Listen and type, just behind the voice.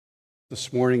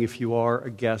This morning, if you are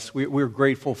a guest, we're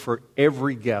grateful for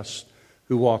every guest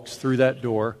who walks through that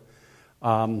door.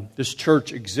 This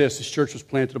church exists. This church was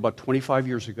planted about 25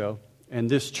 years ago, and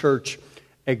this church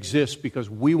exists because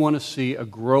we want to see a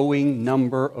growing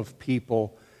number of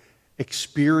people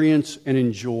experience and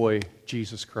enjoy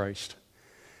Jesus Christ.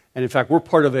 And in fact, we're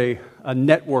part of a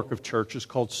network of churches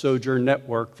called Sojourn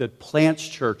Network that plants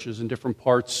churches in different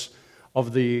parts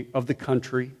of the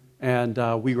country.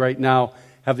 And we right now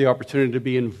have the opportunity to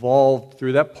be involved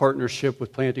through that partnership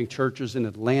with planting churches in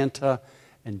Atlanta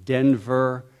and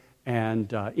Denver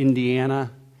and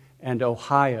Indiana and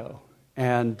Ohio.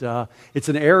 And it's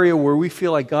an area where we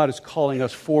feel like God is calling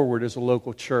us forward as a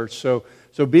local church. So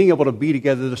being able to be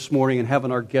together this morning and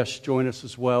having our guests join us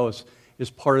as well is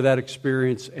part of that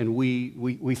experience, and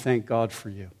we thank God for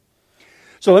you.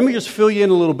 So let me just fill you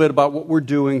in a little bit about what we're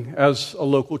doing as a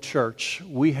local church.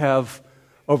 We have,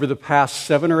 over the past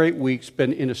 7 or 8 weeks,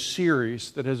 been in a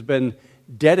series that has been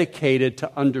dedicated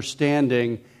to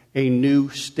understanding a new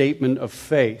statement of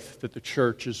faith that the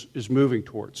church is moving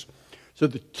towards. So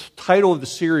the title of the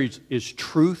series is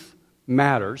Truth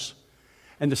Matters,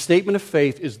 and the statement of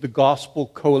faith is the Gospel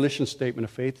Coalition Statement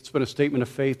of Faith. It's been a statement of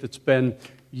faith that's been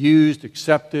used,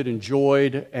 accepted,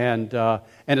 enjoyed, and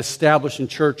established in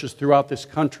churches throughout this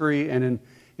country and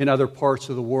in other parts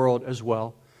of the world as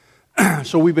well.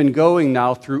 So we've been going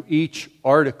now through each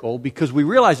article because we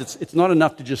realize it's not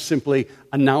enough to just simply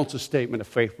announce a statement of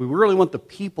faith. We really want the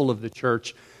people of the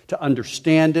church to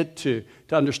understand it, to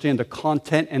understand the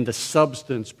content and the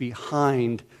substance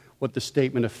behind what the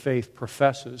statement of faith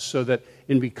professes, so that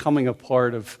in becoming a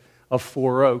part of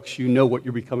Four Oaks, you know what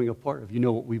you're becoming a part of. You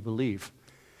know what we believe.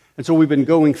 And so we've been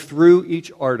going through each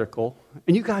article,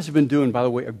 and you guys have been doing, by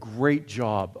the way, a great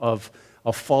job of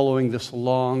following this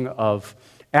along, of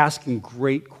asking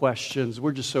great questions.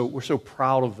 We're so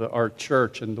proud of our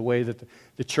church and the way that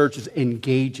the church is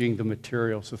engaging the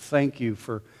material. So thank you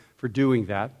for doing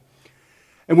that.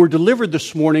 And we're delivered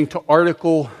this morning to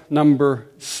article number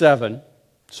 7.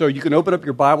 So you can open up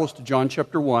your Bibles to John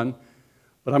chapter 1,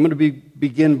 but I'm going to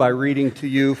begin by reading to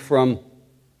you from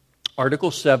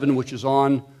article 7, which is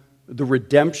on the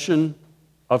redemption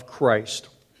of Christ.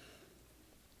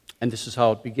 And this is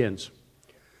how it begins.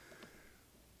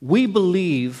 We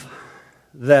believe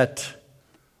that,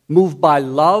 moved by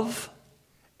love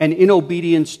and in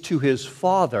obedience to his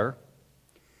Father,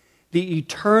 the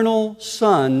eternal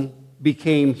Son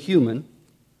became human,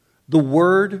 the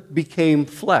Word became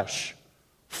flesh,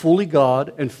 fully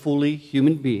God and fully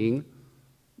human being,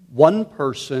 one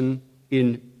person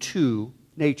in 2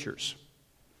 natures.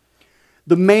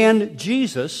 The man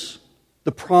Jesus,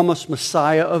 the promised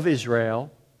Messiah of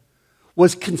Israel,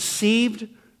 was conceived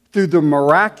through the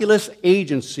miraculous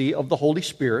agency of the Holy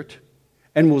Spirit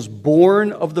and was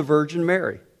born of the Virgin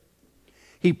Mary.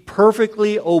 He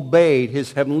perfectly obeyed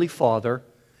his heavenly Father,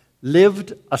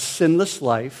 lived a sinless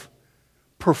life,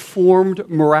 performed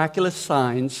miraculous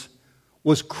signs,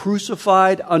 was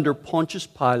crucified under Pontius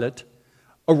Pilate,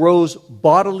 arose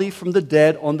bodily from the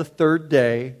dead on the 3rd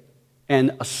day,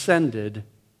 and ascended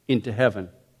into heaven.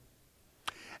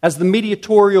 As the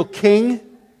mediatorial king,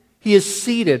 he is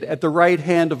seated at the right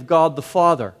hand of God the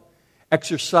Father,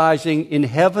 exercising in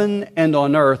heaven and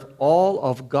on earth all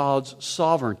of God's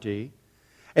sovereignty,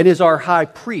 and is our high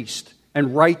priest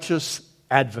and righteous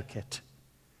advocate.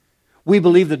 We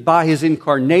believe that by his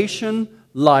incarnation,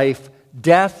 life,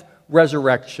 death,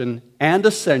 resurrection, and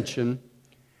ascension,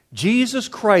 Jesus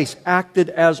Christ acted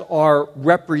as our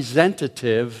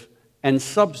representative and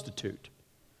substitute.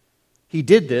 He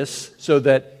did this so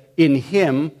that in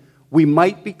him we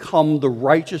might become the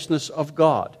righteousness of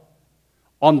God.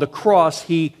 On the cross,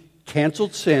 he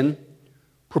canceled sin,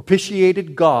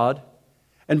 propitiated God,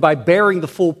 and by bearing the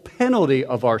full penalty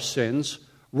of our sins,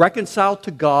 reconciled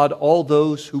to God all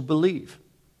those who believe.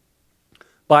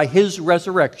 By his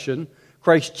resurrection,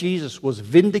 Christ Jesus was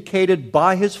vindicated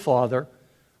by his Father,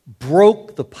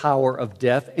 broke the power of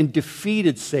death, and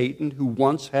defeated Satan, who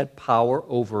once had power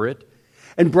over it,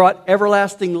 and brought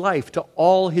everlasting life to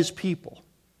all his people.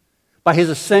 By his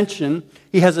ascension,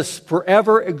 he has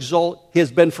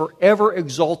been forever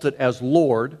exalted as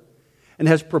Lord and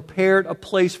has prepared a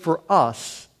place for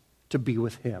us to be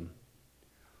with him.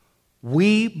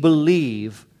 We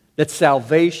believe that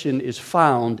salvation is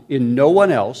found in no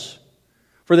one else,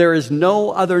 for there is no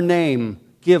other name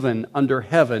given under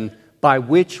heaven by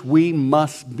which we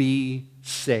must be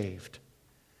saved.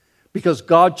 Because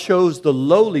God chose the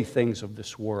lowly things of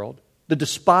this world, the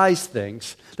despised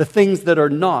things, the things that are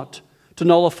not, to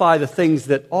nullify the things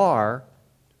that are,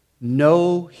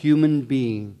 no human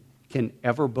being can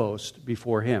ever boast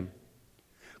before him.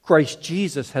 Christ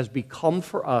Jesus has become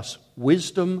for us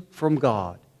wisdom from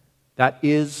God. That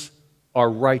is our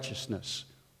righteousness,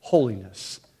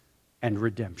 holiness, and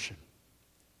redemption.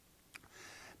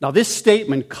 Now, this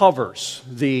statement covers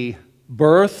the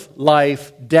birth,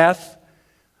 life, death,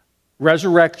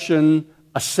 resurrection,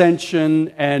 ascension,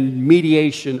 and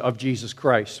mediation of Jesus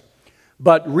Christ.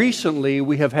 But recently,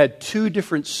 we have had two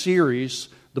different series,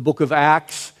 the book of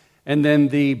Acts and then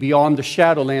the Beyond the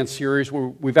Shadowland series, where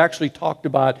we've actually talked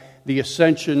about the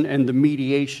ascension and the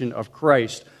mediation of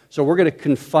Christ. So we're going to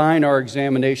confine our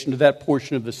examination to that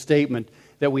portion of the statement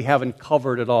that we haven't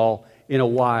covered at all in a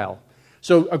while.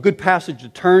 So a good passage to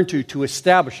turn to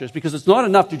establish this, because it's not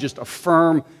enough to just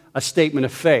affirm a statement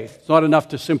of faith. It's not enough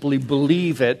to simply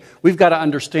believe it. We've got to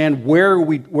understand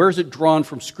where is it drawn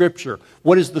from Scripture?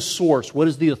 What is the source? What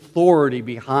is the authority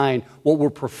behind what we're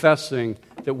professing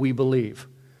that we believe?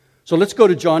 So let's go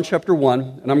to John chapter 1,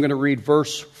 and I'm going to read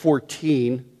verse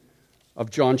 14 of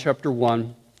John chapter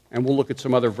 1, and we'll look at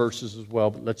some other verses as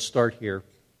well, but let's start here.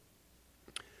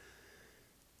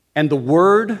 And the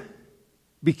Word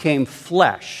became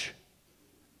flesh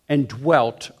and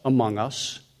dwelt among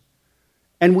us,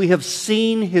 and we have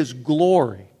seen His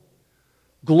glory,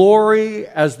 glory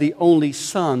as the only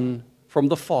Son from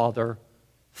the Father,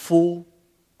 full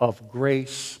of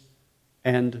grace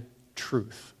and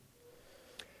truth.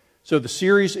 So the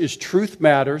series is Truth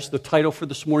Matters. The title for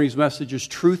this morning's message is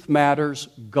Truth Matters,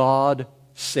 God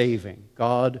Saving.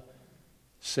 God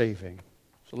Saving.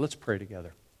 So let's pray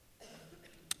together.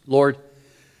 Lord,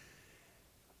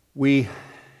 we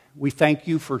thank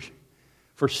you for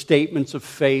statements of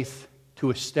faith to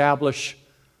establish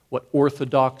what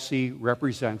orthodoxy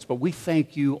represents. But we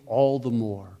thank you all the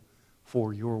more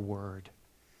for your word.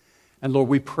 And Lord,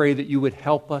 we pray that you would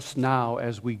help us now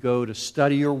as we go to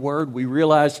study your word. We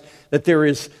realize that there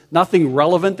is nothing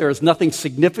relevant, there is nothing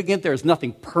significant, there is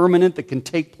nothing permanent that can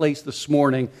take place this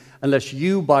morning unless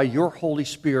you, by your Holy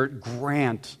Spirit,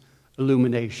 grant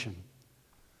illumination.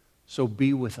 So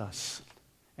be with us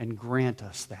and grant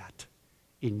us that.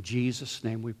 In Jesus'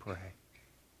 name we pray.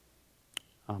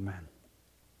 Amen.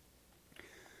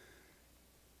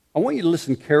 I want you to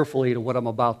listen carefully to what I'm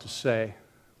about to say,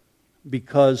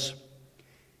 because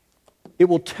it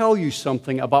will tell you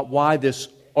something about why this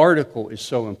article is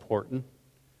so important.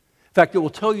 In fact, it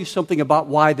will tell you something about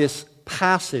why this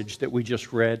passage that we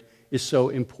just read is so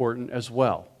important as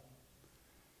well.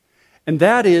 And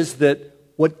that is that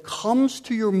what comes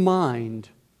to your mind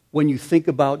when you think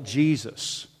about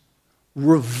Jesus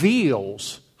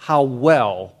reveals how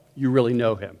well you really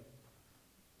know him.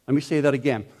 Let me say that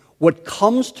again. What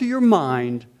comes to your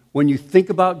mind when you think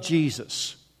about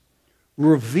Jesus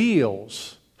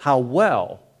reveals how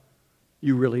well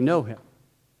you really know him.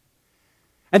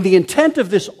 And the intent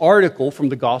of this article from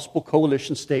the Gospel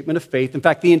Coalition Statement of Faith, in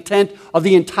fact, the intent of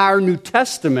the entire New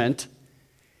Testament,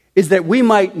 is that we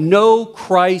might know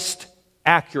Christ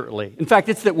accurately. In fact,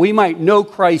 it's that we might know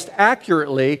Christ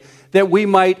accurately, that we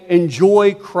might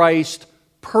enjoy Christ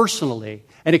personally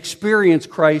and experience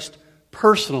Christ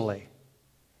personally.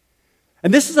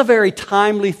 And this is a very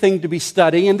timely thing to be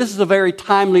studying, and this is a very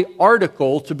timely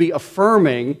article to be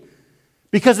affirming,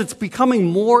 because it's becoming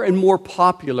more and more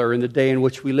popular in the day in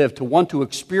which we live to want to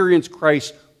experience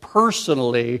Christ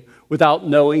personally without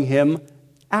knowing him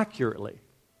accurately.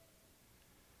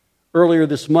 Earlier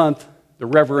this month, the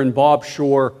Reverend Bob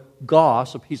Shore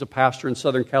Goss, he's a pastor in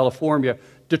Southern California,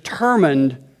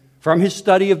 determined from his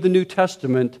study of the New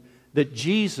Testament that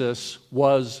Jesus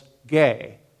was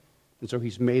gay. And so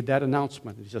he's made that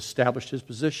announcement. He's established his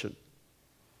position.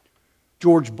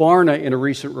 George Barna, in a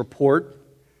recent report,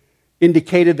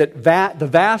 indicated that the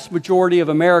vast majority of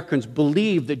Americans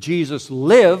believe that Jesus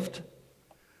lived,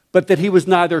 but that he was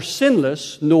neither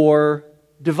sinless nor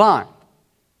divine.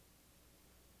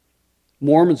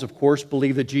 Mormons, of course,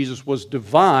 believe that Jesus was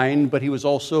divine, but he was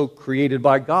also created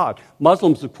by God.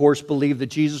 Muslims, of course, believe that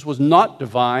Jesus was not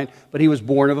divine, but he was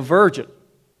born of a virgin.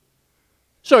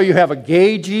 So you have a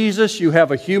gay Jesus, you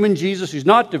have a human Jesus who's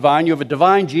not divine, you have a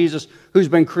divine Jesus who's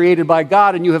been created by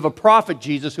God, and you have a prophet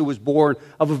Jesus who was born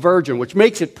of a virgin, which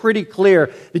makes it pretty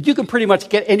clear that you can pretty much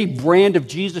get any brand of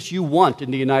Jesus you want in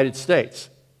the United States.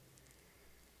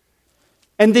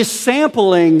 And this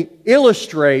sampling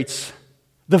illustrates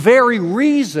the very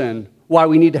reason why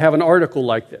we need to have an article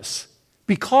like this.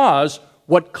 Because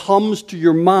what comes to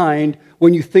your mind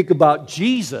when you think about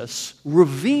Jesus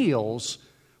reveals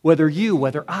whether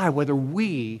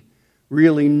we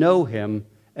really know him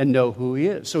and know who he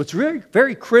is. So it's very,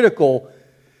 very critical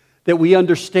that we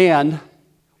understand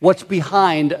what's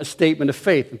behind a statement of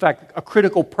faith. In fact, a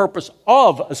critical purpose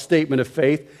of a statement of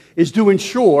faith is to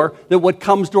ensure that what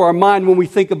comes to our mind when we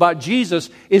think about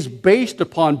Jesus is based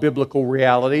upon biblical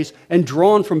realities and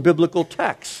drawn from biblical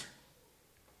texts.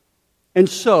 And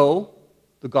so,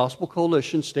 the Gospel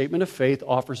Coalition Statement of Faith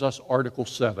offers us Article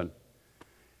 7.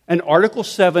 And Article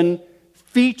 7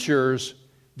 features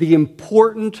the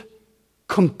important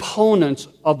components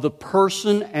of the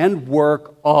person and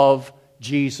work of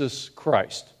Jesus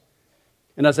Christ.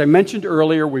 And as I mentioned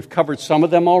earlier, we've covered some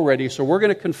of them already, so we're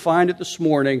going to confine it this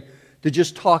morning to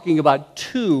just talking about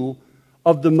two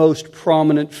of the most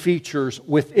prominent features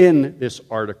within this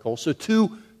article. So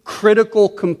two critical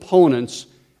components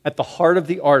at the heart of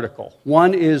the article.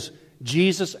 One is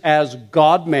Jesus as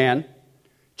God-man,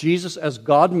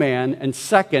 and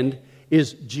second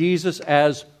is Jesus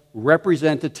as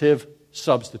representative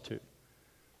substitute.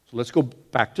 So let's go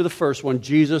back to the first one,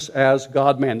 Jesus as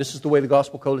God-man. This is the way the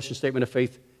Gospel Coalition Statement of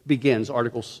Faith begins.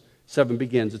 Article 7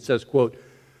 begins. It says, quote,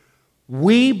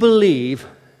 "We believe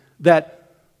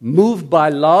that moved by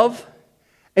love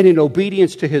and in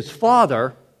obedience to his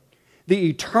Father, the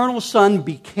eternal Son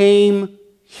became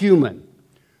human.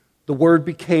 The Word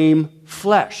became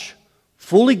flesh,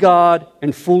 fully God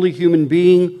and fully human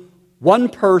being, one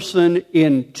person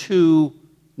in two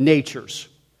natures."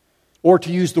 Or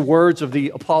to use the words of the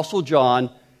Apostle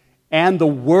John, "And the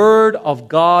Word of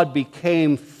God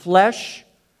became flesh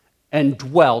and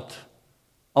dwelt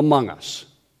among us."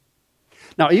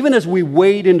 Now, even as we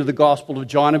wade into the Gospel of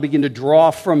John and begin to draw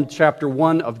from chapter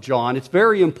 1 of John, it's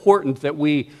very important that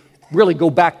we really go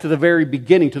back to the very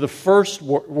beginning, to the first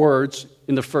words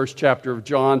in the first chapter of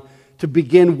John, to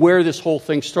begin where this whole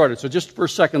thing started. So just for a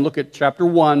second, look at chapter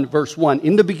 1, verse 1.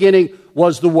 "In the beginning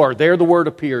was the Word." There the Word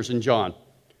appears in John.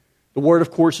 The Word,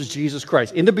 of course, is Jesus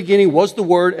Christ. "In the beginning was the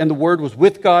Word, and the Word was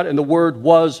with God, and the Word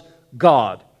was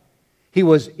God. He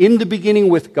was in the beginning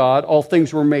with God. All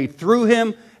things were made through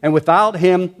him, and without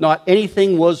him not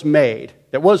anything was made.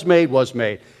 That was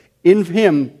made. In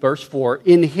him," verse 4,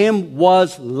 "in him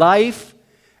was life,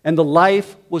 and the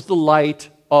life was the light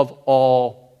of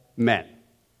all men."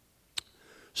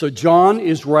 So John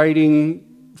is writing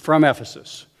from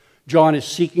Ephesus. John is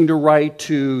seeking to write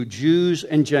to Jews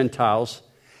and Gentiles,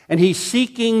 and he's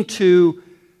seeking to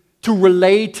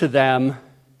relay to them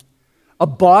a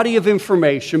body of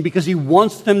information because he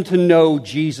wants them to know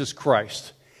Jesus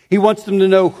Christ. He wants them to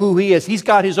know who he is. He's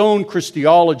got his own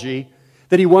Christology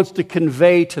that he wants to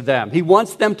convey to them. He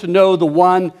wants them to know the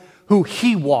one who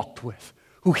he walked with,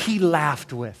 who he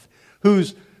laughed with,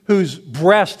 whose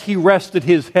breast he rested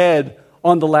his head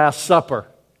on the Last Supper.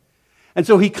 And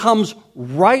so he comes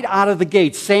right out of the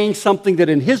gate saying something that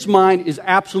in his mind is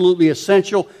absolutely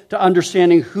essential to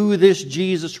understanding who this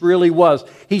Jesus really was.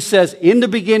 He says, "In the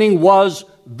beginning was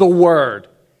the Word.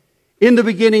 In the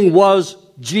beginning was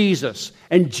Jesus.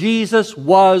 And Jesus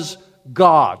was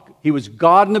God." He was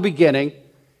God in the beginning.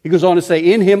 He goes on to say,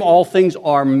 "In him all things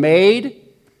are made,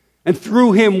 and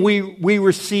through him we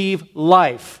receive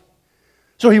life."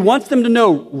 So he wants them to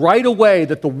know right away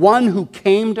that the one who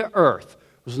came to earth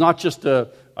was not just a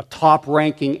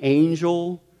top-ranking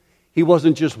angel. He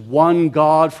wasn't just one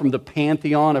god from the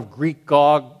pantheon of Greek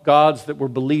gods that were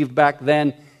believed back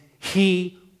then.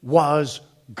 He was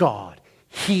God.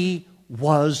 He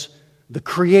was the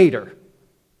Creator.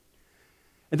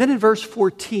 And then in verse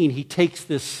 14, he takes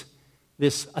this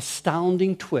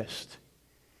astounding twist.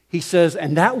 He says,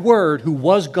 "And that Word who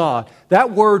was God,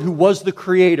 that Word who was the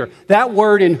Creator, that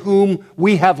Word in whom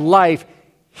we have life,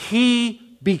 he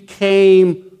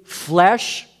became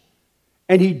flesh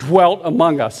and he dwelt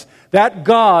among us." That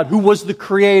God who was the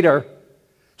Creator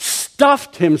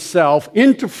stuffed himself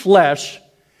into flesh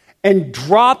and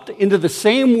dropped into the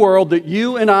same world that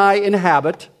you and I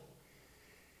inhabit,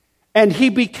 and he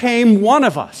became one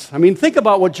of us. I mean, think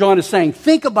about what John is saying.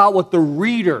 Think about what the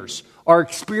readers are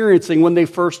experiencing when they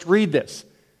first read this.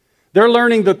 They're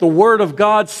learning that the Word of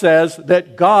God says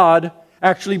that God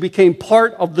actually became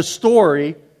part of the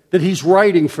story that he's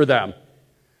writing for them.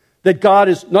 That God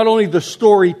is not only the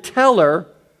storyteller,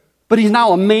 but he's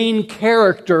now a main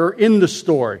character in the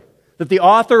story. That the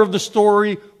author of the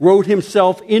story wrote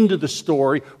himself into the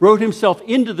story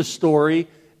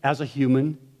as a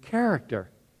human character.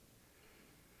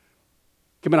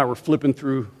 Kim and I were flipping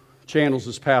through channels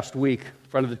this past week in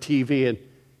front of the TV and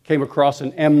came across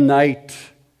an M. Night,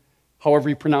 however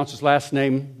you pronounce his last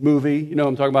name, movie. You know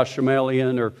I'm talking about,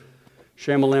 Shyamalan or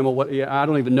Shyamalan. I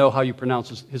don't even know how you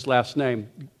pronounce his last name.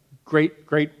 Great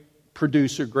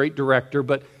producer, great director,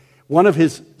 but one of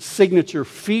his signature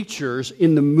features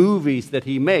in the movies that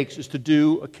he makes is to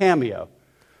do a cameo.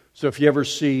 So if you ever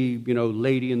see,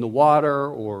 Lady in the Water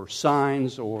or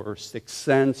Signs or Sixth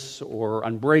Sense or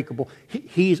Unbreakable,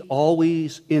 he's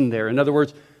always in there. In other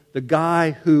words, the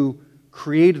guy who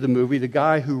created the movie, the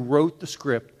guy who wrote the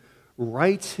script,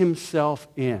 writes himself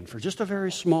in. For just a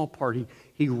very small part,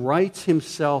 he writes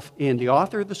himself in. The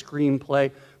author of the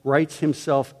screenplay writes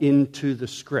himself into the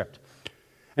script.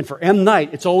 And for M. Night,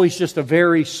 it's always just a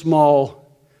very small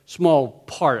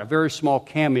part, a very small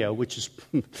cameo, which is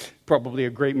probably a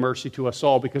great mercy to us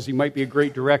all because he might be a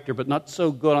great director, but not so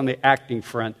good on the acting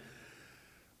front.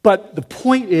 But the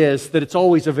point is that it's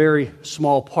always a very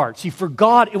small part. See, for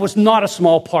God, it was not a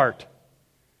small part.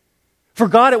 For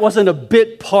God, it wasn't a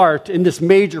bit part in this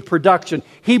major production.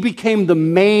 He became the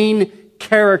main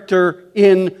character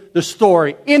in the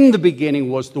story. In the beginning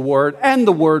was the Word, and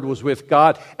the Word was with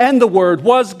God, and the Word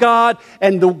was God,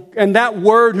 and that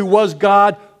Word who was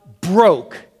God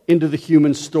broke into the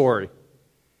human story.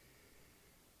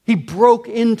 He broke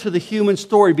into the human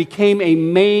story, became a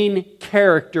main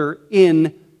character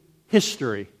in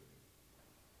history.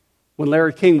 When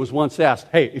Larry King was once asked,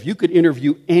 hey, if you could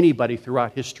interview anybody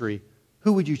throughout history,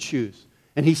 who would you choose?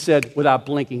 And he said, without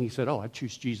blinking, he said, I'd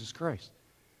choose Jesus Christ.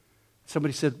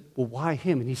 Somebody said, well, why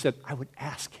him? And he said, I would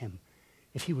ask him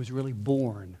if he was really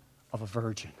born of a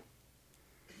virgin.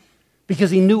 Because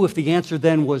he knew if the answer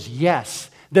then was yes,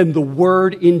 then the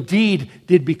Word indeed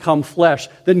did become flesh.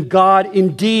 Then God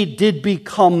indeed did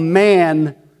become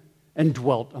man and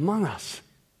dwelt among us.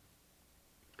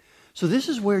 So this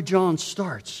is where John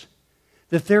starts.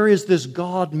 That there is this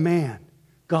God-man.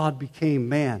 God became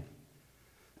man.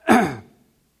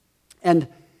 And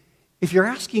if you're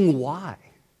asking why,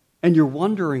 and you're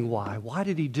wondering why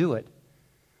did he do it?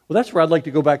 Well, that's where I'd like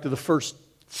to go back to the first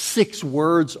 6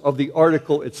 words of the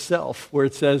article itself, where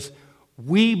it says,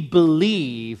 we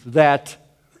believe that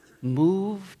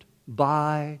moved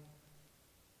by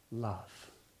love.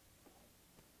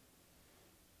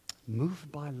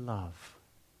 Moved by love.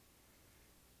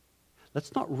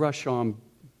 Let's not rush on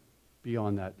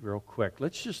beyond that real quick.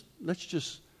 Let's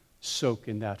just soak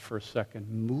in that for a second.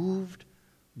 Moved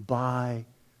by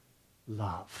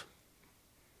love.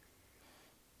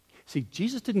 See,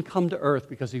 Jesus didn't come to earth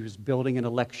because he was building an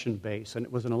election base and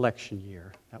it was an election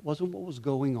year. That wasn't what was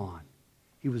going on.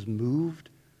 He was moved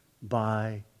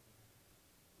by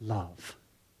love.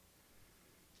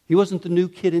 He wasn't the new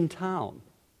kid in town,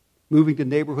 moving to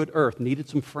neighborhood earth, needed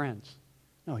some friends.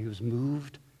 No, he was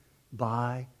moved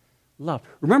by love.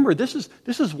 Remember, this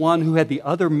is one who had the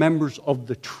other members of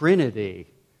the Trinity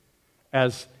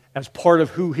as part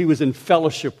of who he was in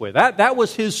fellowship with. That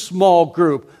was his small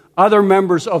group, other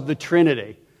members of the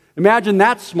Trinity. Imagine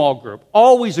that small group.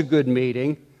 Always a good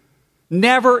meeting,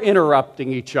 never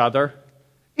interrupting each other.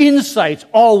 Insights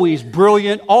always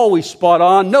brilliant, always spot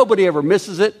on. Nobody ever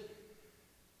misses it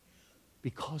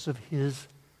because of his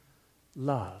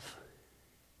love.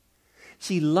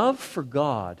 See, love for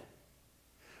God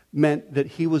meant that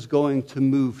he was going to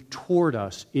move toward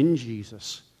us in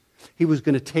Jesus. He was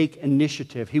going to take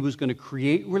initiative. He was going to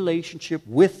create relationship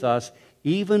with us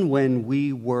even when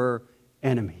we were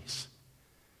enemies.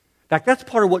 In fact, that's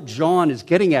part of what John is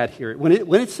getting at here. When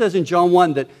it says in John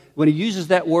 1 that when he uses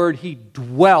that word, he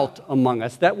dwelt among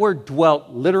us, that word dwelt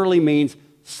literally means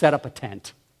set up a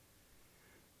tent.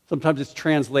 Sometimes it's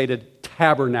translated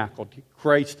tabernacled.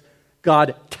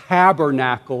 God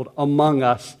tabernacled among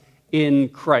us in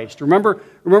Christ. Remember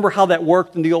how that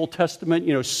worked in the Old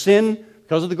Testament? Sin,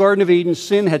 because of the Garden of Eden,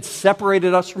 sin had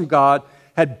separated us from God,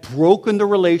 had broken the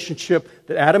relationship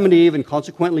that Adam and Eve, and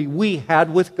consequently we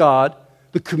had with God.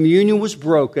 The communion was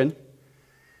broken.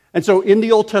 And so in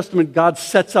the Old Testament, God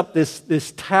sets up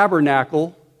this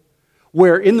tabernacle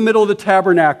where in the middle of the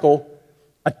tabernacle,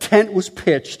 a tent was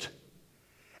pitched,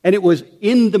 and it was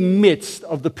in the midst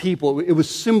of the people. It was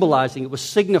symbolizing, it was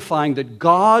signifying that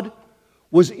God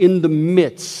was in the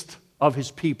midst of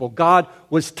his people. God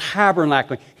was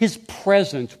tabernacling. His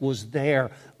presence was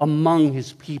there among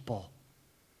his people.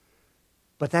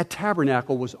 But that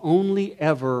tabernacle was only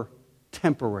ever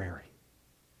temporary.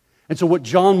 And so what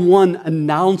John 1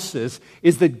 announces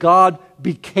is that God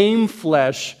became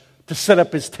flesh to set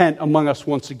up his tent among us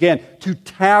once again, to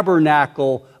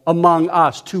tabernacle among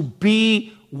us, to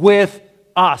be with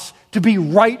us, to be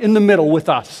right in the middle with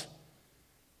us.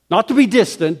 Not to be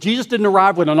distant. Jesus didn't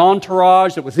arrive with an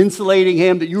entourage that was insulating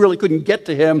him, that you really couldn't get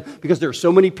to him because there are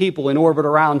so many people in orbit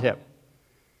around him.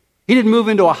 He didn't move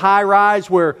into a high rise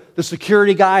where the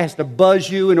security guy has to buzz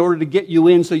you in order to get you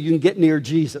in so you can get near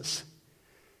Jesus.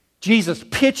 Jesus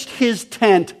pitched his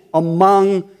tent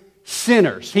among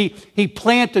sinners. He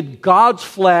planted God's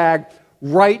flag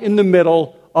right in the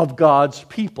middle of God's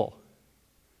people.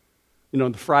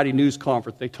 In the Friday news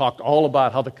conference, they talked all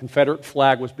about how the Confederate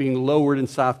flag was being lowered in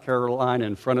South Carolina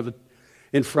in front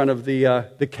of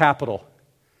the Capitol,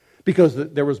 because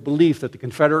there was belief that the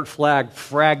Confederate flag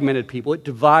fragmented people, it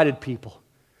divided people.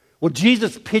 Well,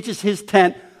 Jesus pitches his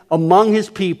tent among his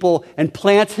people and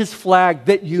plants his flag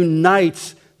that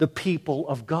unites the people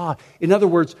of God. In other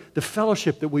words, the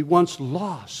fellowship that we once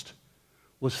lost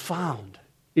was found.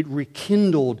 It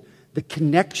rekindled the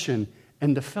connection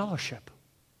and the fellowship.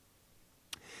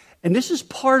 And this is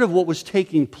part of what was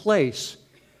taking place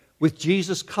with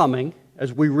Jesus coming,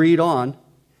 as we read on.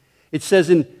 It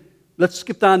says let's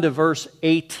skip down to verse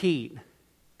 18.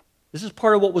 This is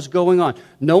part of what was going on.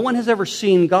 No one has ever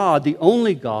seen God, the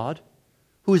only God,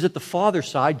 who is at the Father's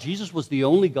side. Jesus was the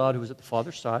only God who was at the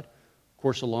Father's side, of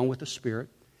course, along with the Spirit.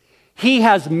 He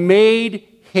has made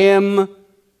him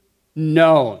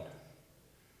known.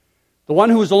 The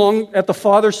one who was along at the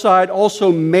Father's side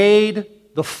also made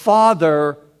the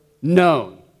Father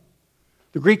known.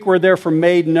 The Greek word there for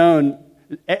made known,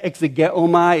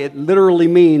 exegeomai, it literally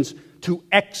means to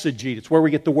exegete. It's where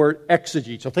we get the word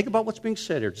exegete. So think about what's being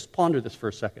said here. Just ponder this for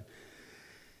a second.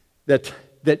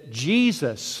 That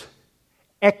Jesus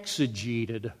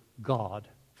exegeted God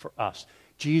for us.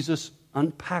 Jesus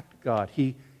unpacked God.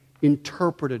 He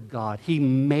interpreted God. He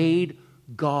made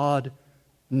God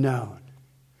known.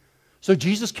 So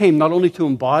Jesus came not only to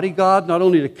embody God, not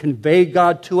only to convey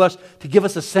God to us, to give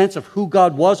us a sense of who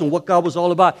God was and what God was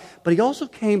all about, but he also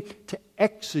came to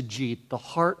exegete the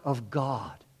heart of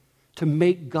God, to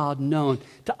make God known,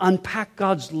 to unpack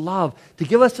God's love, to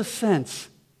give us a sense.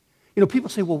 People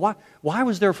say, well, why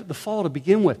was there the fall to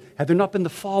begin with? Had there not been the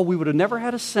fall, we would have never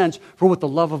had a sense for what the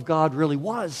love of God really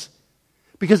was.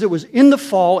 Because it was in the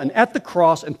fall and at the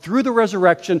cross and through the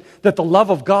resurrection that the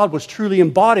love of God was truly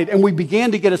embodied. And we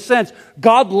began to get a sense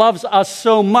God loves us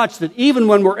so much that even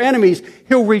when we're enemies,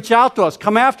 he'll reach out to us,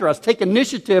 come after us, take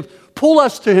initiative, pull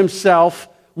us to himself.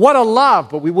 What a love!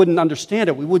 But we wouldn't understand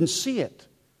it. We wouldn't see it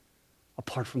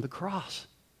apart from the cross.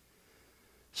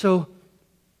 So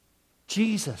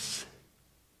Jesus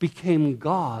became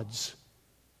God's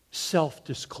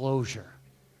self-disclosure.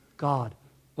 God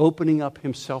opening up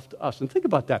himself to us. And think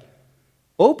about that.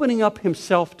 Opening up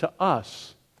himself to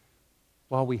us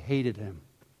while we hated him.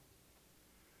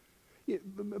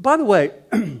 By the way,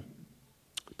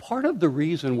 part of the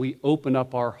reason we open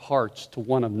up our hearts to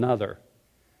one another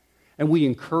and we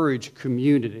encourage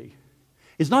community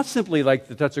is not simply like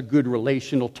that's a good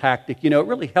relational tactic. It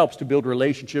really helps to build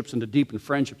relationships and to deepen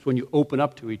friendships when you open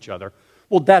up to each other.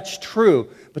 Well, that's true,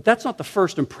 but that's not the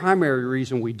first and primary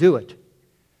reason we do it.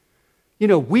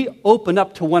 We open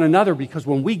up to one another because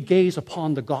when we gaze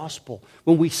upon the gospel,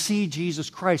 when we see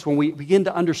Jesus Christ, when we begin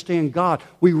to understand God,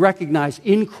 we recognize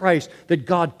in Christ that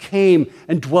God came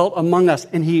and dwelt among us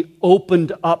and he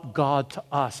opened up God to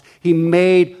us. He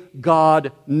made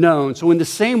God known. So in the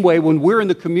same way, when we're in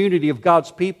the community of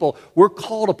God's people, we're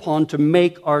called upon to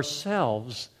make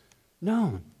ourselves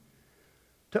known,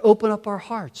 to open up our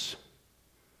hearts.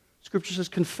 Scripture says,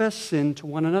 confess sin to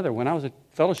one another. When I was at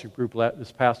fellowship group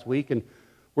this past week, and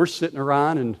we're sitting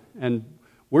around and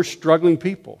we're struggling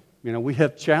people. We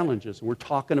have challenges, and we're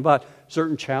talking about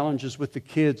certain challenges with the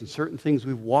kids and certain things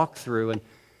we've walked through.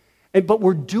 But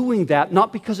we're doing that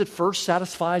not because it first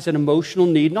satisfies an emotional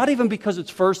need, not even because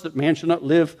it's first that man should not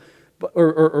live,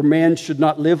 or man should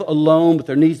not live alone, but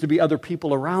there needs to be other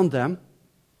people around them.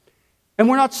 And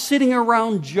we're not sitting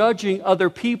around judging other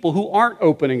people who aren't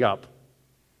opening up.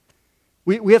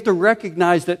 We have to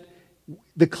recognize that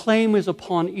the claim is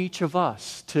upon each of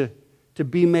us to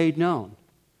be made known,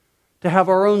 to have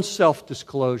our own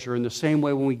self-disclosure in the same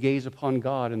way when we gaze upon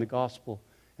God in the gospel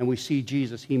and we see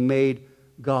Jesus, he made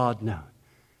God known.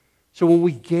 So when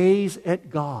we gaze at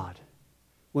God,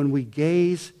 when we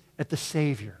gaze at the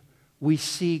Savior, we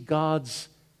see God's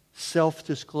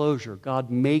self-disclosure,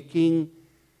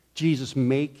 Jesus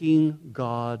making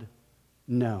God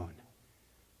known.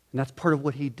 And that's part of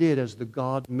what he did as the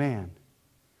God-man.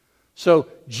 So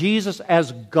Jesus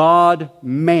as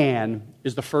God-man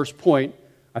is the first point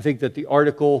I think that the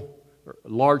article, or a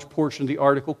large portion of the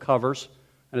article covers,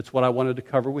 and it's what I wanted to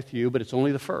cover with you, but it's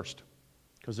only the first,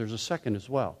 because there's a second as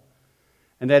well.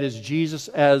 And that is Jesus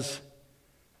as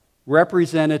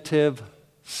representative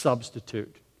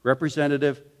substitute.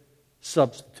 Representative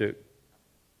substitute.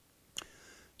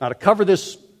 Now to cover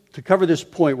this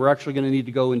point, we're actually going to need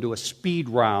to go into a speed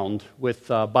round with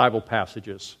Bible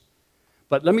passages.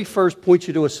 But let me first point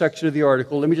you to a section of the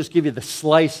article. Let me just give you the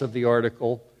slice of the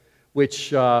article,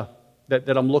 which that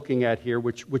I'm looking at here,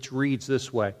 which reads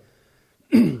this way.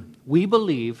 We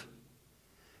believe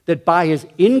that by his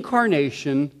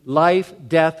incarnation, life,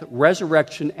 death,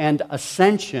 resurrection, and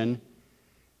ascension,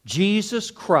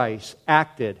 Jesus Christ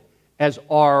acted as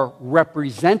our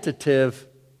representative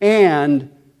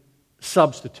and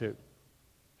substitute.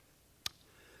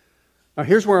 Now,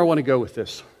 here's where I want to go with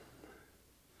this.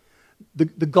 The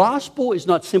gospel is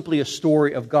not simply a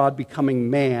story of God becoming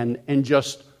man and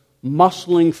just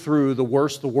muscling through the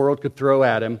worst the world could throw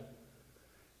at him.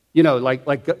 You know,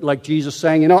 like Jesus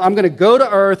saying, I'm going to go to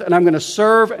earth and I'm going to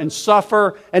serve and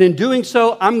suffer, and in doing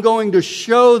so, I'm going to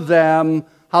show them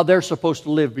how they're supposed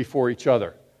to live before each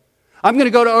other. I'm going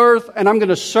to go to earth and I'm going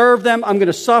to serve them, I'm going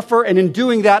to suffer, and in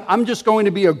doing that, I'm just going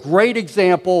to be a great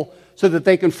example so that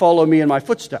they can follow me in my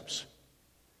footsteps.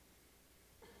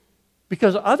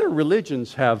 Because other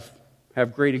religions have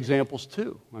great examples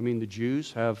too. I mean, the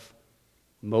Jews have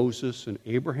Moses and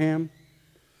Abraham.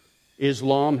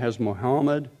 Islam has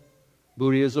Muhammad.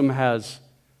 Buddhism has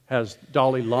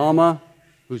Dalai Lama,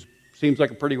 who seems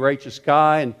like a pretty righteous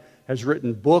guy and has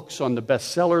written books on the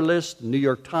bestseller list, the New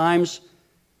York Times.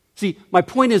 See, my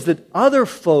point is that other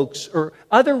folks or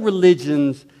other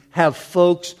religions have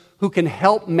folks who can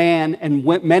help men and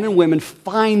women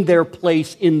find their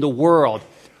place in the world.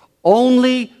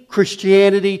 Only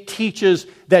Christianity teaches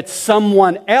that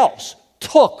someone else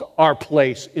took our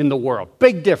place in the world.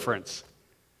 Big difference.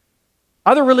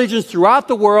 Other religions throughout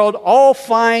the world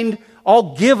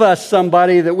all give us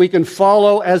somebody that we can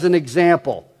follow as an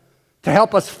example to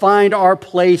help us find our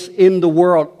place in the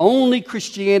world. Only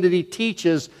Christianity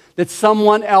teaches that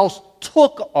someone else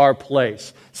took our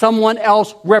place. Someone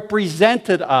else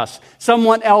represented us.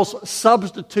 Someone else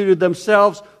substituted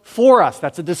themselves for us.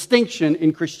 That's a distinction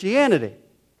in Christianity.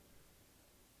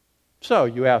 So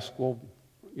you ask, well,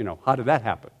 how did that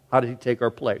happen? How did he take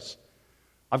our place?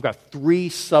 I've got 3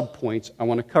 subpoints I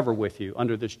want to cover with you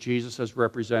under this Jesus as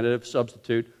representative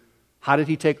substitute. How did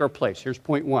he take our place? Here's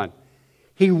point 1.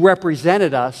 He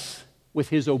represented us with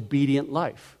his obedient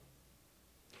life.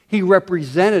 He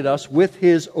represented us with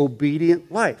his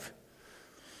obedient life.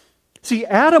 See,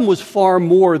 Adam was far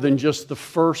more than just the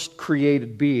first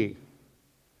created being.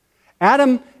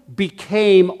 Adam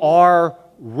became our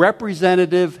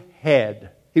representative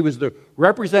head. He was the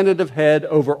representative head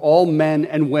over all men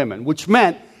and women, which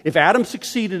meant if Adam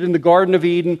succeeded in the Garden of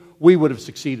Eden, we would have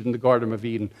succeeded in the Garden of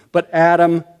Eden. But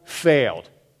Adam failed.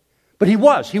 But he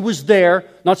was there,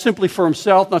 not simply for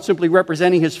himself, not simply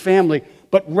representing his family,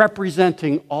 but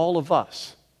representing all of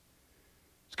us.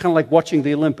 It's kind of like watching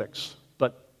the Olympics,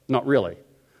 but not really.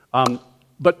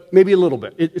 But maybe a little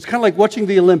bit. It's kind of like watching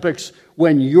the Olympics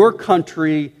when your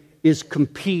country is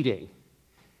competing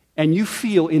and you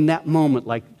feel in that moment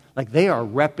like they are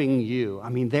repping you. I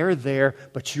mean, they're there,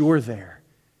 but you're there.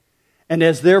 And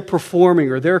as they're performing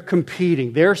or they're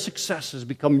competing, their successes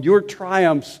become your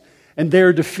triumphs and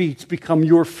their defeats become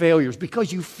your failures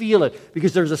because you feel it,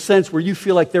 because there's a sense where you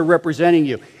feel like they're representing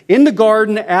you. In the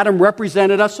garden, Adam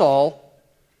represented us all,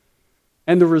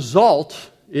 and the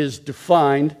result is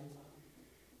defined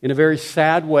in a very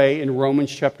sad way in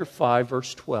Romans chapter 5,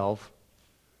 verse 12,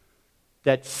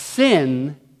 that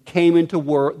sin came into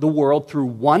the world through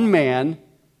one man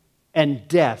and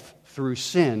death through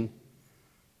sin.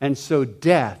 And so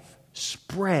death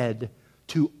spread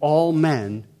to all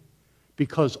men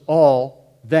because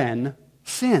all then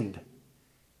sinned.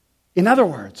 In other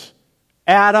words,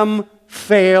 Adam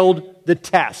failed the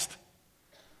test.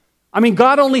 I mean,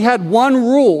 God only had one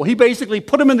rule. He basically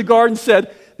put him in the garden and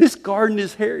said, this garden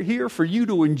is here for you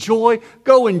to enjoy.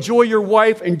 Go enjoy your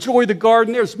wife. Enjoy the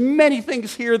garden. There's many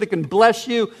things here that can bless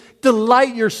you.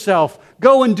 Delight yourself.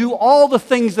 Go and do all the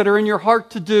things that are in your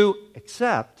heart to do,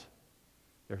 except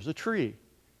there's a tree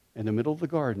in the middle of the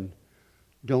garden.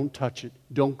 Don't touch it.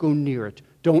 Don't go near it.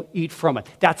 Don't eat from it.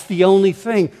 That's the only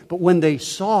thing. But when they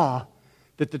saw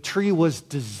that the tree was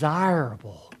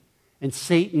desirable and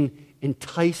Satan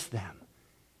enticed them,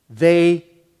 they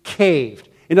caved.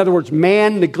 In other words,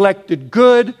 man neglected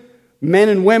good, men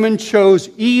and women chose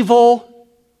evil.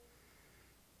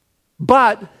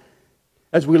 But,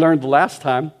 as we learned the last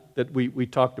time that we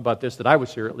talked about this, that I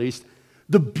was here at least,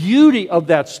 the beauty of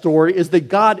that story is that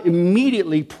God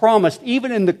immediately promised,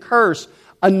 even in the curse,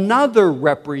 another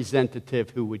representative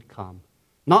who would come.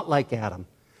 Not like Adam.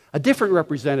 A different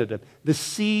representative. The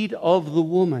seed of the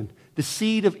woman. The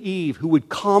seed of Eve, who would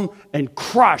come and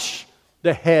crush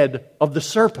the head of the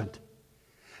serpent.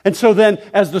 And so then,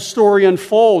 as the story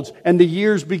unfolds and the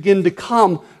years begin to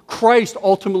come, Christ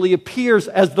ultimately appears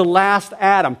as the last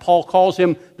Adam. Paul calls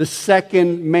him the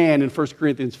second man in 1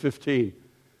 Corinthians 15.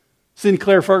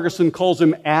 Sinclair Ferguson calls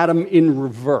him Adam in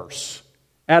reverse.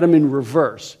 Adam in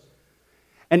reverse.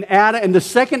 And the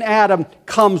second Adam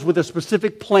comes with a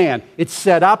specific plan. It's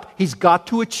set up. He's got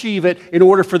to achieve it in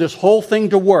order for this whole thing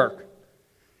to work.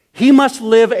 He must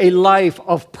live a life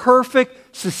of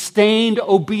perfect, sustained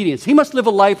obedience. He must live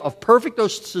a life of perfect,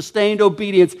 sustained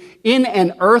obedience in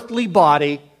an earthly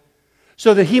body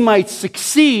so that he might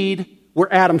succeed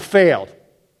where Adam failed.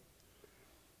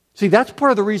 See, that's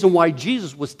part of the reason why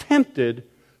Jesus was tempted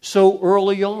so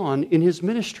early on in his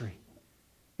ministry.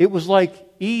 It was like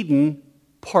Eden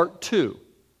Part 2.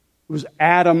 It was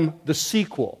Adam the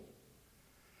sequel.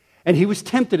 And he was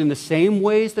tempted in the same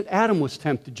ways that Adam was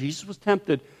tempted. Jesus was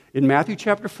tempted in Matthew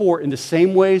chapter 4 in the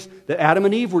same ways that Adam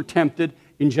and Eve were tempted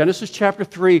in Genesis chapter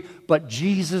 3, but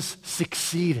Jesus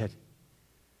succeeded.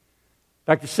 In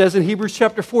fact, it says in Hebrews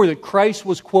chapter 4 that Christ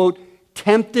was, quote,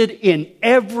 tempted in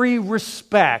every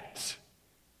respect,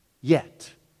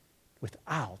 yet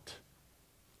without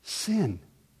sin.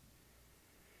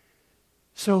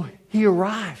 So he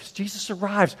arrives. Jesus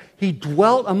arrives. He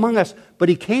dwelt among us, but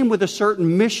he came with a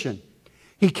certain mission.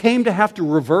 He came to have to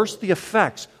reverse the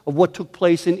effects of what took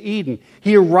place in Eden.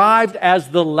 He arrived as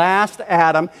the last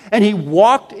Adam, and he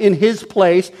walked in his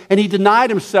place, and he denied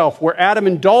himself. Where Adam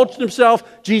indulged himself,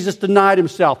 Jesus denied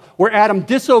himself. Where Adam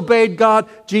disobeyed God,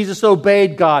 Jesus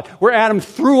obeyed God. Where Adam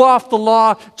threw off the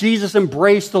law, Jesus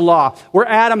embraced the law. Where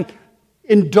Adam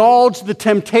indulged the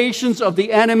temptations of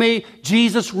the enemy,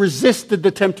 Jesus resisted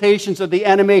the temptations of the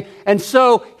enemy. And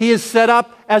so he is set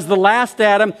up as the last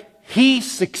Adam. He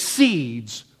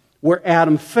succeeds where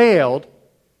Adam failed.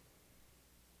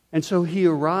 And so he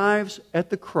arrives at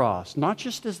the cross, not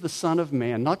just as the Son of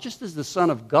Man, not just as the Son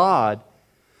of God,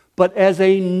 but as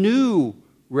a new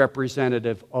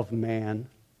representative of man,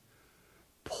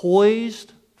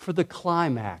 poised for the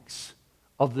climax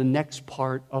of the next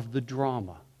part of the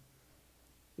drama,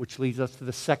 which leads us to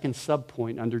the second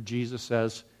subpoint under Jesus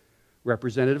as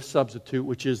representative substitute,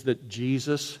 which is that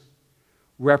Jesus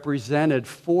was represented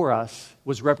for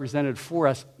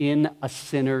us in a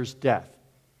sinner's death.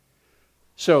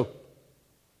 So,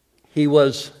 he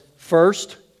was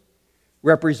first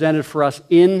represented for us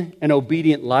in an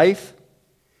obedient life,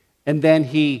 and then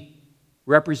he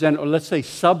represented, or let's say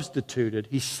substituted.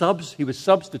 He was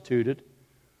substituted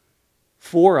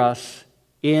for us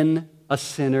in a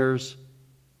sinner's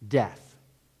death.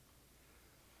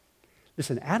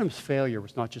 Listen, Adam's failure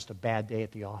was not just a bad day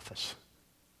at the office.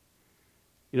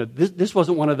 You know, this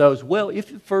wasn't one of those, well,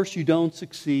 if at first you don't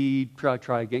succeed,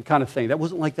 try again kind of thing. That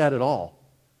wasn't like that at all.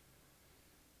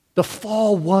 The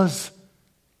fall was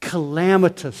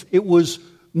calamitous. It was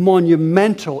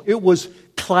monumental. It was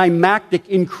climactic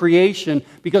in creation,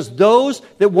 because those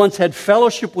that once had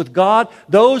fellowship with God,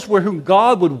 those where whom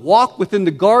God would walk within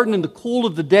the garden in the cool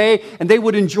of the day, and they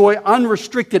would enjoy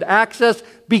unrestricted access,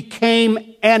 became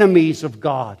enemies of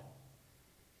God.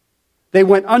 They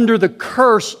went under the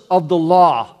curse of the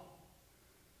law.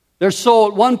 Their soul,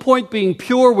 at one point being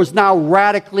pure, was now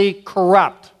radically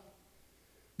corrupt.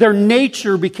 Their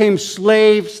nature became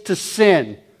slaves to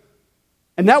sin.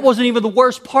 And that wasn't even the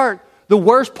worst part. The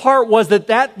worst part was that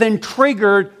then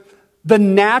triggered the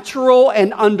natural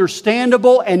and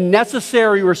understandable and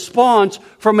necessary response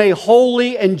from a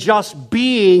holy and just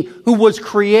being who was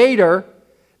creator,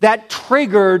 that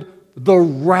triggered the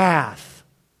wrath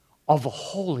of a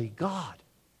holy God.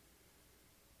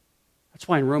 That's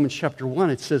why in Romans chapter 1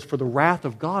 it says, "For the wrath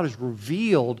of God is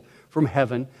revealed from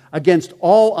heaven against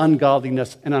all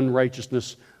ungodliness and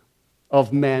unrighteousness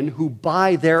of men who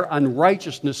by their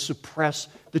unrighteousness suppress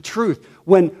the truth."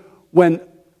 When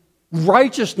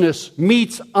righteousness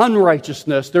meets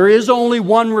unrighteousness, there is only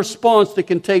one response that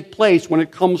can take place when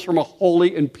it comes from a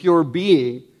holy and pure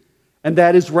being, and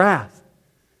that is wrath.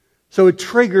 So it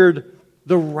triggered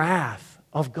the wrath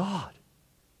of God.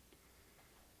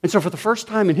 And so for the first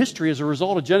time in history, as a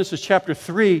result of Genesis chapter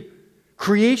 3,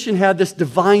 creation had this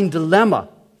divine dilemma.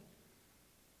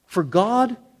 For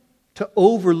God to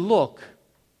overlook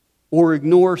or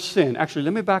ignore sin. Actually,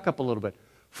 let me back up a little bit.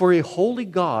 For a holy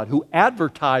God who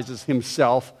advertises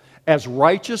himself as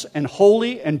righteous and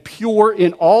holy and pure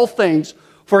in all things,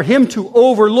 for him to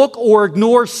overlook or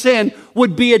ignore sin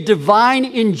would be a divine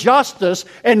injustice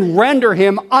and render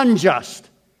him unjust.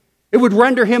 It would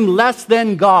render him less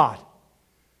than God.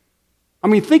 I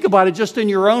mean, think about it just in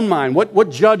your own mind. What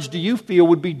judge do you feel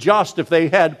would be just if they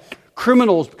had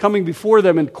criminals coming before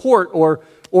them in court, or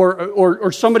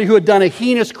somebody who had done a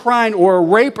heinous crime, or a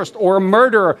rapist, or a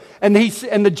murderer, and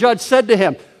the judge said to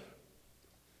him,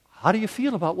 "How do you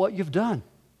feel about what you've done?"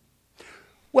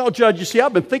 "Well, Judge, you see,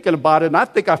 I've been thinking about it, and I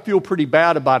think I feel pretty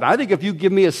bad about it. I think if you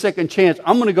give me a second chance,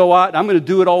 I'm going to go out and I'm going to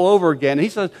do it all over again." And he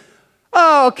says,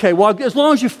 Oh, okay, well, as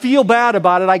long as you feel bad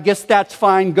about it, I guess that's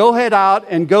fine. Go head out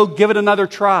and go give it another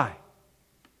try.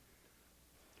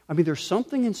 I mean, there's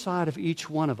something inside of each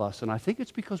one of us, and I think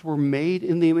it's because we're made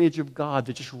in the image of God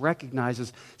that just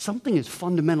recognizes something is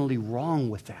fundamentally wrong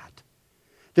with that.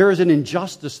 There is an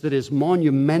injustice that is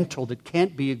monumental that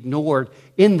can't be ignored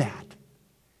in that.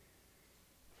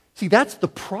 See, that's the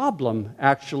problem,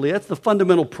 actually. That's the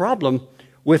fundamental problem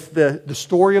with the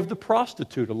story of the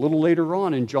prostitute. A little later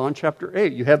on in John chapter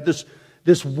 8, you have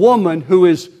this woman who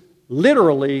is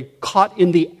literally caught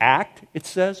in the act, it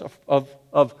says,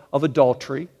 of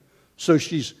adultery. So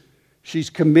she's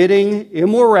committing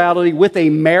immorality with a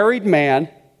married man,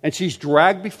 and she's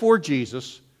dragged before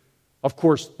Jesus. Of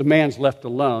course, the man's left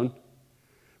alone,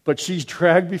 but she's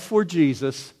dragged before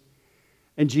Jesus,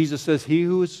 and Jesus says, "He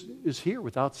who is here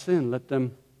without sin, let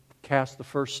them cast the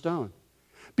first stone."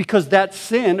 Because that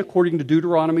sin, according to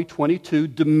Deuteronomy 22,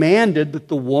 demanded that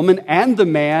the woman and the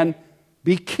man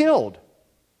be killed.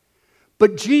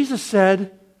 But Jesus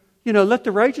said, let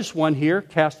the righteous one here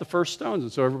cast the first stones.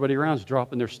 And so everybody around is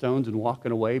dropping their stones and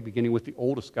walking away, beginning with the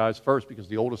oldest guys first, because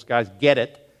the oldest guys get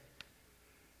it.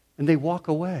 And they walk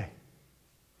away.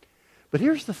 But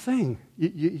here's the thing.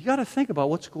 You got to think about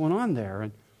what's going on there.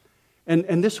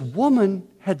 And this woman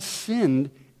had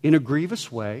sinned in a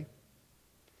grievous way.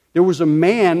 There was a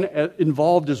man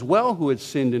involved as well who had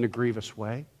sinned in a grievous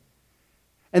way.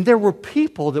 And there were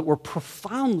people that were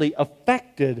profoundly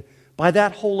affected by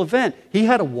that whole event. He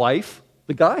had a wife.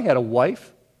 The guy had a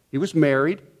wife. He was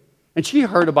married. And she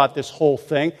heard about this whole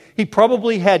thing. He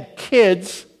probably had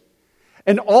kids.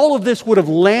 And all of this would have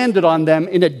landed on them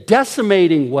in a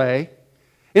decimating way.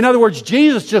 In other words,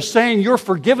 Jesus just saying you're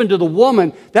forgiven to the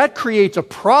woman, that creates a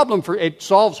problem it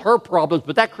solves her problems,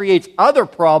 but that creates other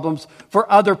problems for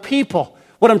other people.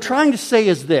 What I'm trying to say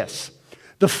is this.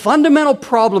 The fundamental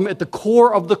problem at the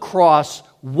core of the cross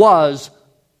was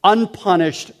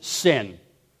unpunished sin.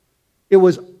 It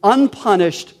was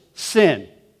unpunished sin.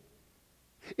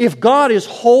 If God is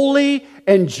holy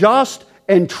and just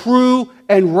and true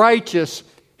and righteous,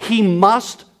 He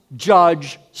must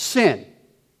judge sin.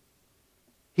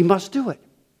 He must do it.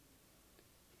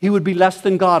 He would be less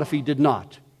than God if He did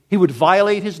not. He would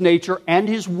violate His nature and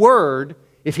His word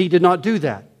if He did not do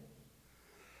that.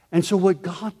 And so what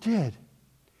God did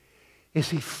is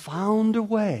He found a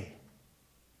way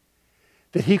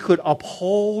that He could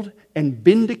uphold and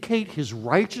vindicate His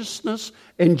righteousness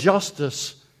and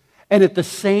justice, and at the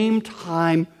same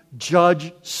time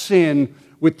judge sin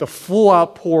with the full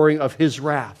outpouring of His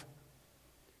wrath.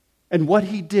 And what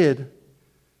He did,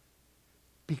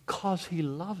 because He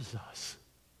loves us,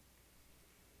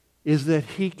 is that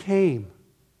He came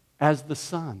as the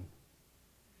Son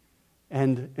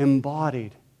and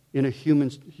embodied in a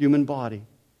human body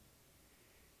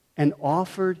and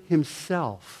offered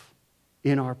Himself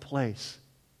in our place.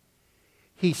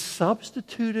 He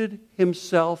substituted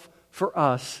Himself for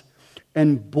us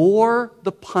and bore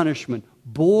the punishment,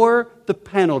 bore the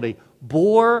penalty,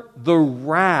 bore the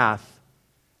wrath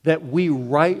that we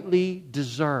rightly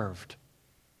deserved.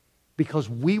 Because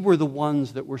we were the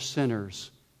ones that were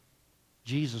sinners.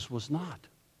 Jesus was not.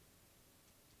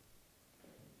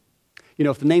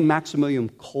 If the name Maximilian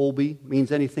Kolbe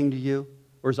means anything to you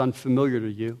or is unfamiliar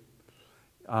to you,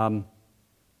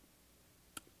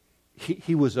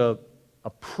 he was a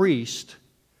priest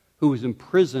who was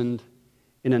imprisoned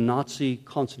in a Nazi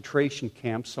concentration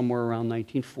camp somewhere around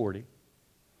 1940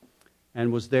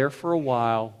 and was there for a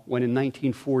while when in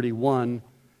 1941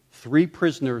 3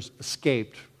 prisoners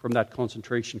escaped from that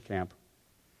concentration camp.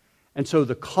 And so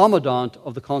the commandant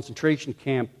of the concentration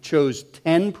camp chose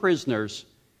 10 prisoners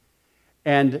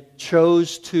and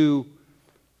chose to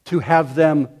have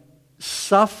them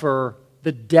suffer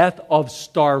the death of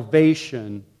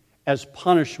starvation as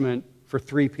punishment for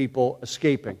 3 people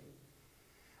escaping.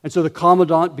 And so the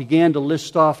commandant began to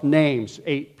list off names,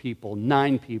 8 people,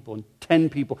 9 people, and 10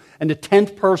 people. And the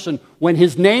 10th person, when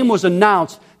his name was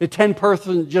announced, the 10th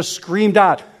person just screamed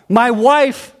out, "My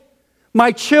wife,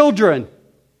 my children."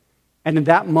 And in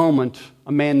that moment,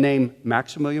 a man named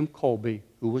Maximilian Kolbe,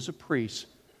 who was a priest,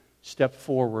 stepped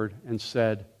forward and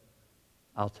said,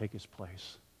 "I'll take his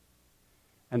place."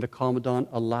 And the commandant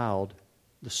allowed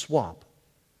the swap.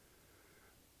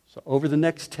 So over the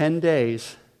next 10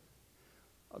 days,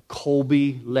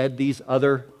 Kolbe led these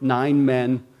other 9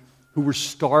 men who were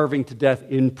starving to death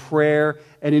in prayer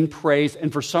and in praise.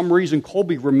 And for some reason,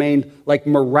 Kolbe remained like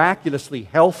miraculously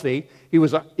healthy. He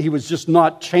was just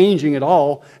not changing at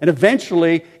all. And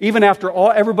eventually, even after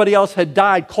everybody else had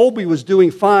died, Kolbe was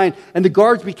doing fine. And the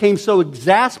guards became so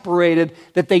exasperated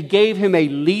that they gave him a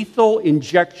lethal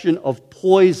injection of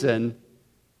poison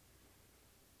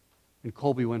and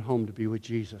Colby went home to be with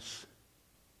Jesus.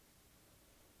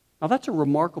 Now that's a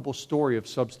remarkable story of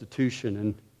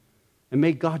substitution, and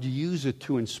may God use it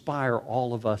to inspire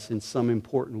all of us in some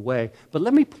important way. But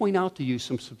let me point out to you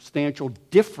some substantial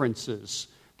differences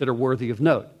that are worthy of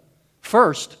note.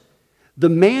 First, the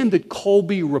man that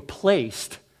Colby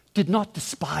replaced did not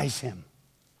despise him.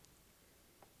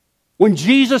 When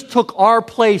Jesus took our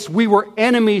place, we were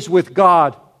enemies with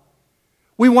God.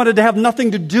 We wanted to have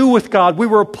nothing to do with God. We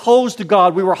were opposed to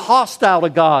God. We were hostile to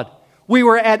God. We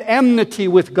were at enmity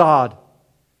with God.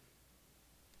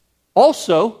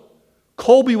 Also,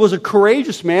 Colby was a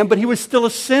courageous man, but he was still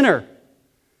a sinner.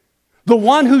 The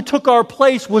one who took our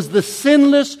place was the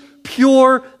sinless,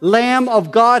 pure Lamb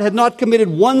of God, had not committed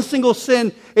one single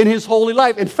sin in his holy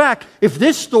life. In fact, if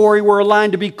this story were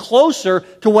aligned to be closer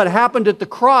to what happened at the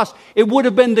cross, it would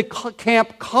have been the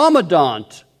camp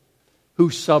commandant who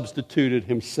substituted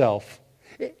himself.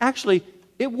 Actually,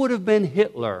 it would have been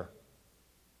Hitler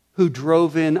who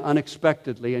drove in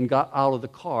unexpectedly and got out of the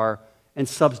car and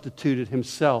substituted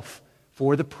himself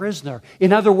for the prisoner.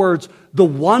 In other words, the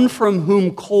one from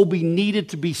whom Colby needed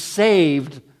to be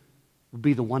saved would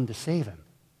be the one to save him.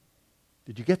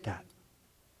 Did you get that?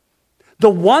 The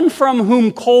one from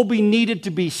whom Colby needed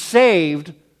to be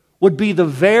saved would be the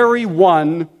very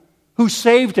one who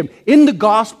saved him. In the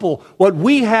gospel, what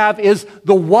we have is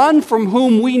the one from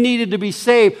whom we needed to be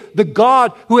saved, the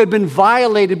God who had been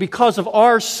violated because of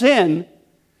our sin,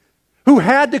 who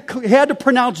had to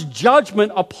pronounce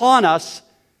judgment upon us,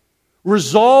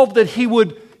 resolved that he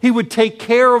would take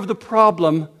care of the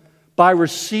problem by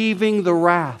receiving the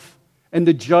wrath and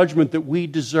the judgment that we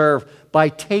deserve, by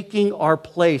taking our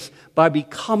place, by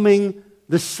becoming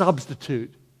the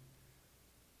substitute.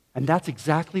 And that's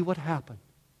exactly what happened.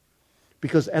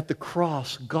 Because at the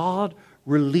cross, God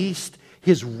released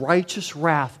His righteous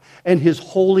wrath and His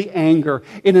holy anger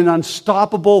in an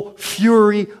unstoppable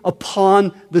fury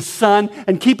upon the Son.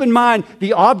 And keep in mind,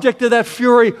 the object of that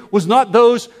fury was not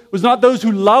those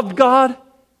who loved God.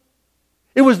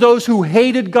 It was those who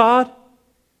hated God.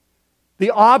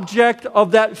 The object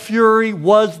of that fury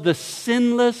was the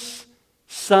sinless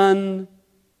Son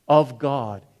of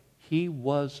God. He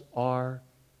was our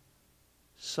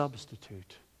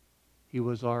substitute. He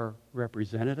was our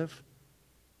representative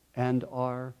and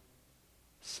our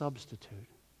substitute.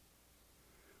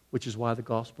 Which is why the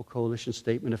Gospel Coalition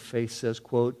Statement of Faith says,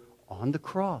 quote, on the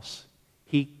cross,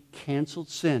 He canceled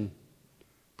sin,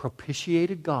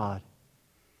 propitiated God,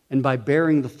 and by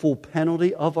bearing the full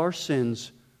penalty of our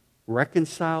sins,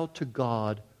 reconciled to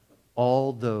God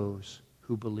all those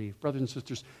who believe. Brothers and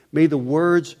sisters, may the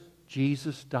words,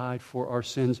 Jesus died for our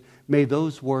sins, may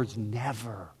those words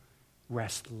never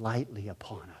rest lightly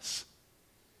upon us.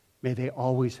 May they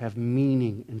always have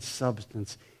meaning and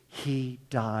substance. He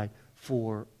died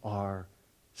for our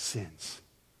sins.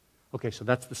 Okay, so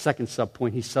that's the second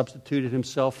subpoint. He substituted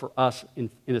Himself for us in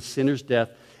a sinner's death.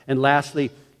 And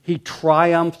lastly, He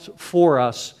triumphed for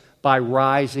us by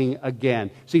rising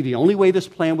again. See, the only way this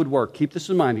plan would work, keep this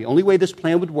in mind, the only way this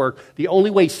plan would work, the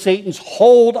only way Satan's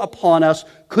hold upon us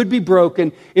could be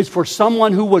broken is for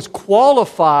someone who was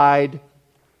qualified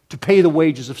to pay the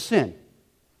wages of sin.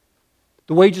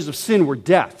 The wages of sin were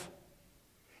death.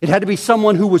 It had to be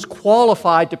someone who was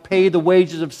qualified to pay the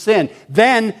wages of sin.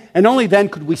 Then, and only then,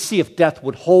 could we see if death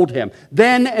would hold him.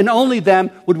 Then, and only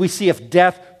then, would we see if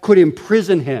death could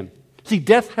imprison him. See,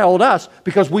 death held us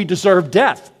because we deserved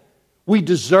death. We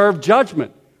deserved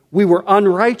judgment. We were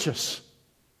unrighteous.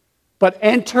 But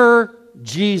enter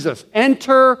Jesus.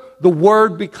 Enter the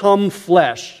Word become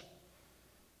flesh.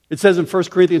 It says in 1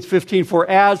 Corinthians 15, for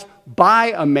as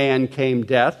by a man came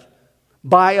death,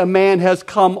 by a man has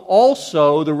come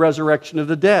also the resurrection of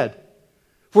the dead.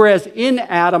 For as in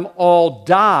Adam all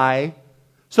die,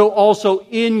 so also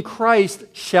in Christ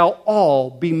shall all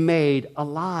be made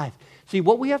alive. See,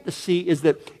 what we have to see is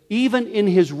that even in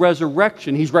His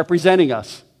resurrection, He's representing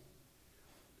us.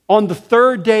 On the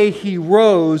third day He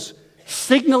rose,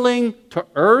 signaling to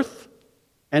earth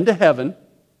and to heaven,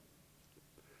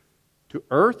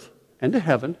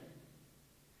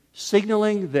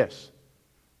 signaling this,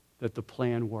 that the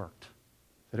plan worked,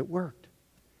 that it worked.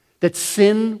 That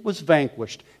sin was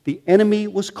vanquished, the enemy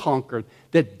was conquered,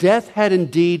 that death had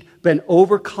indeed been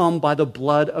overcome by the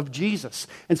blood of Jesus.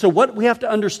 And so what we have to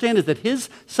understand is that His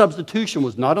substitution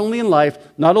was not only in life,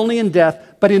 not only in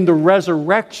death, but in the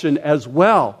resurrection as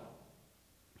well.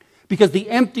 Because the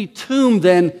empty tomb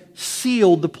then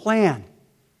sealed the plan,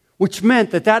 which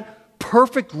meant that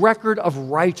perfect record of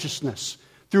righteousness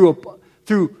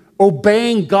through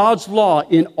obeying God's law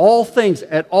in all things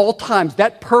at all times,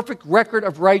 that perfect record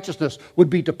of righteousness would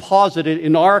be deposited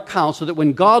in our account so that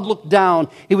when God looked down,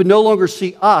 He would no longer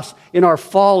see us in our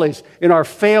follies, in our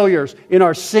failures, in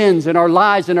our sins, in our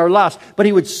lies, in our lusts, but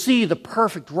He would see the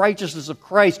perfect righteousness of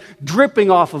Christ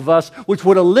dripping off of us, which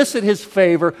would elicit His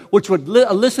favor, which would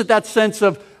elicit that sense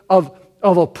of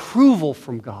approval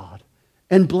from God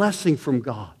and blessing from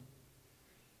God.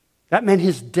 That meant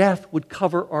His death would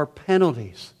cover our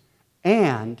penalties.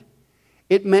 And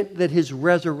it meant that His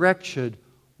resurrection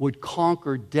would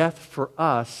conquer death for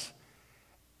us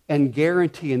and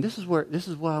guarantee, and this is what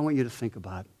I want you to think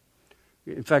about.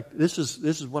 In fact, this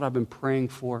is what I've been praying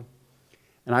for.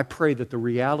 And I pray that the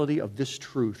reality of this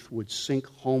truth would sink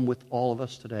home with all of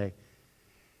us today.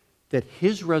 That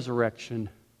His resurrection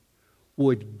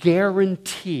would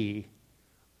guarantee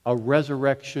a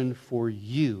resurrection for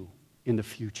you in the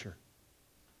future.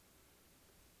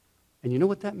 And you know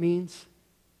what that means?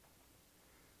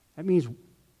 That means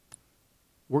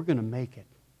we're going to make it.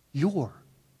 You're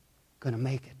going to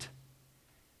make it.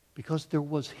 Because there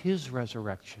was His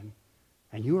resurrection,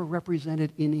 and you are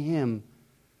represented in Him,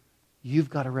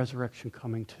 you've got a resurrection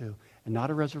coming too. And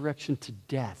not a resurrection to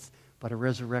death, but a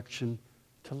resurrection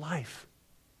to life.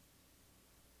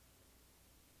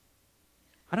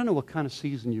 I don't know what kind of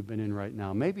season you've been in right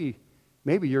now. Maybe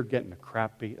you're getting the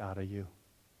crap beat out of you.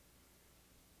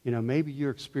 You know, maybe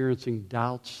you're experiencing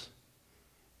doubts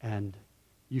and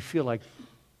you feel like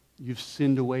you've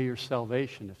sinned away your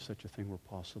salvation, if such a thing were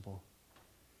possible.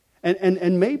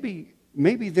 And maybe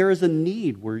there is a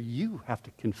need where you have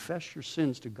to confess your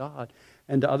sins to God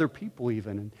and to other people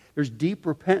even. And there's deep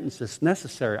repentance that's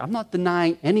necessary. I'm not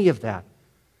denying any of that.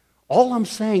 All I'm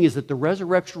saying is that the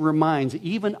resurrection reminds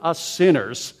even us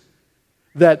sinners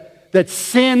that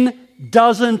sin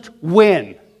doesn't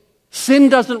win. Sin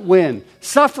doesn't win.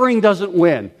 Suffering doesn't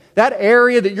win. That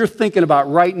area that you're thinking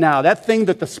about right now, that thing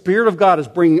that the Spirit of God is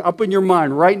bringing up in your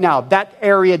mind right now, that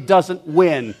area doesn't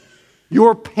win.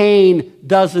 Your pain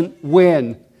doesn't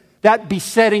win. That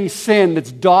besetting sin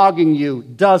that's dogging you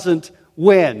doesn't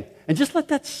win. And just let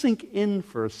that sink in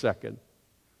for a second.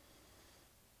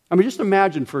 I mean, just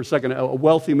imagine for a second a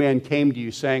wealthy man came to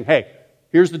you saying, hey,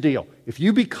 here's the deal. If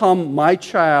you become my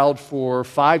child for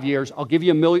 5 years, I'll give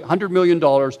you $100 million,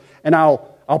 and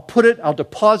I'll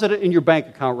deposit it in your bank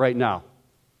account right now.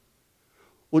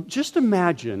 Well, just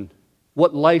imagine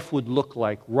what life would look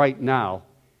like right now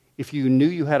if you knew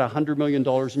you had $100 million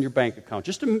in your bank account.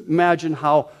 Just imagine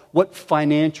what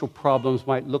financial problems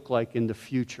might look like in the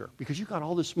future, because you got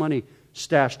all this money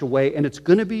stashed away, and it's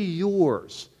going to be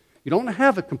yours. You don't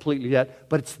have it completely yet,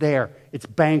 but it's there. It's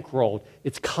bankrolled.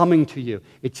 It's coming to you.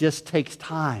 It just takes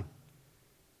time.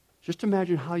 Just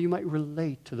imagine how you might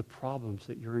relate to the problems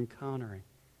that you're encountering.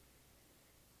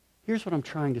 Here's what I'm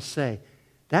trying to say.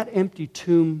 That empty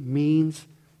tomb means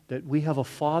that we have a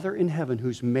Father in heaven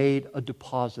who's made a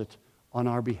deposit on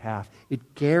our behalf.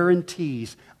 It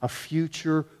guarantees a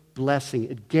future blessing.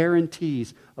 It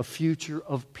guarantees a future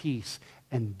of peace.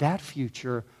 And that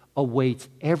future awaits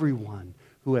everyone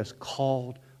who has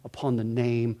called upon the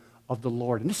name of the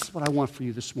Lord. And this is what I want for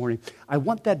you this morning. I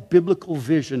want that biblical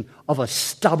vision of a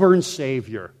stubborn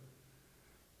Savior.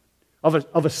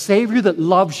 Of a Savior that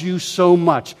loves you so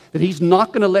much that He's not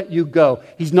going to let you go.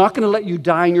 He's not going to let you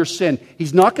die in your sin.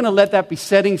 He's not going to let that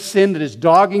besetting sin that is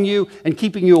dogging you and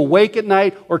keeping you awake at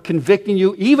night or convicting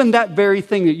you, even that very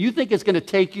thing that you think is going to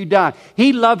take you down.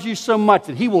 He loves you so much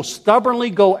that He will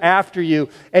stubbornly go after you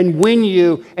and win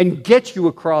you and get you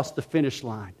across the finish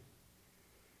line.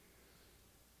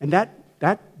 And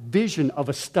that vision of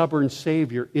a stubborn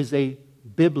Savior is a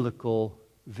biblical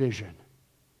vision.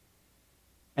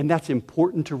 And that's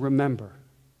important to remember,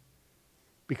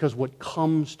 because what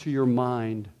comes to your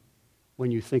mind when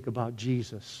you think about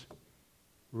Jesus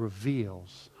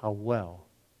reveals how well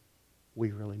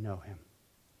we really know Him.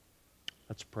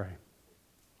 Let's pray.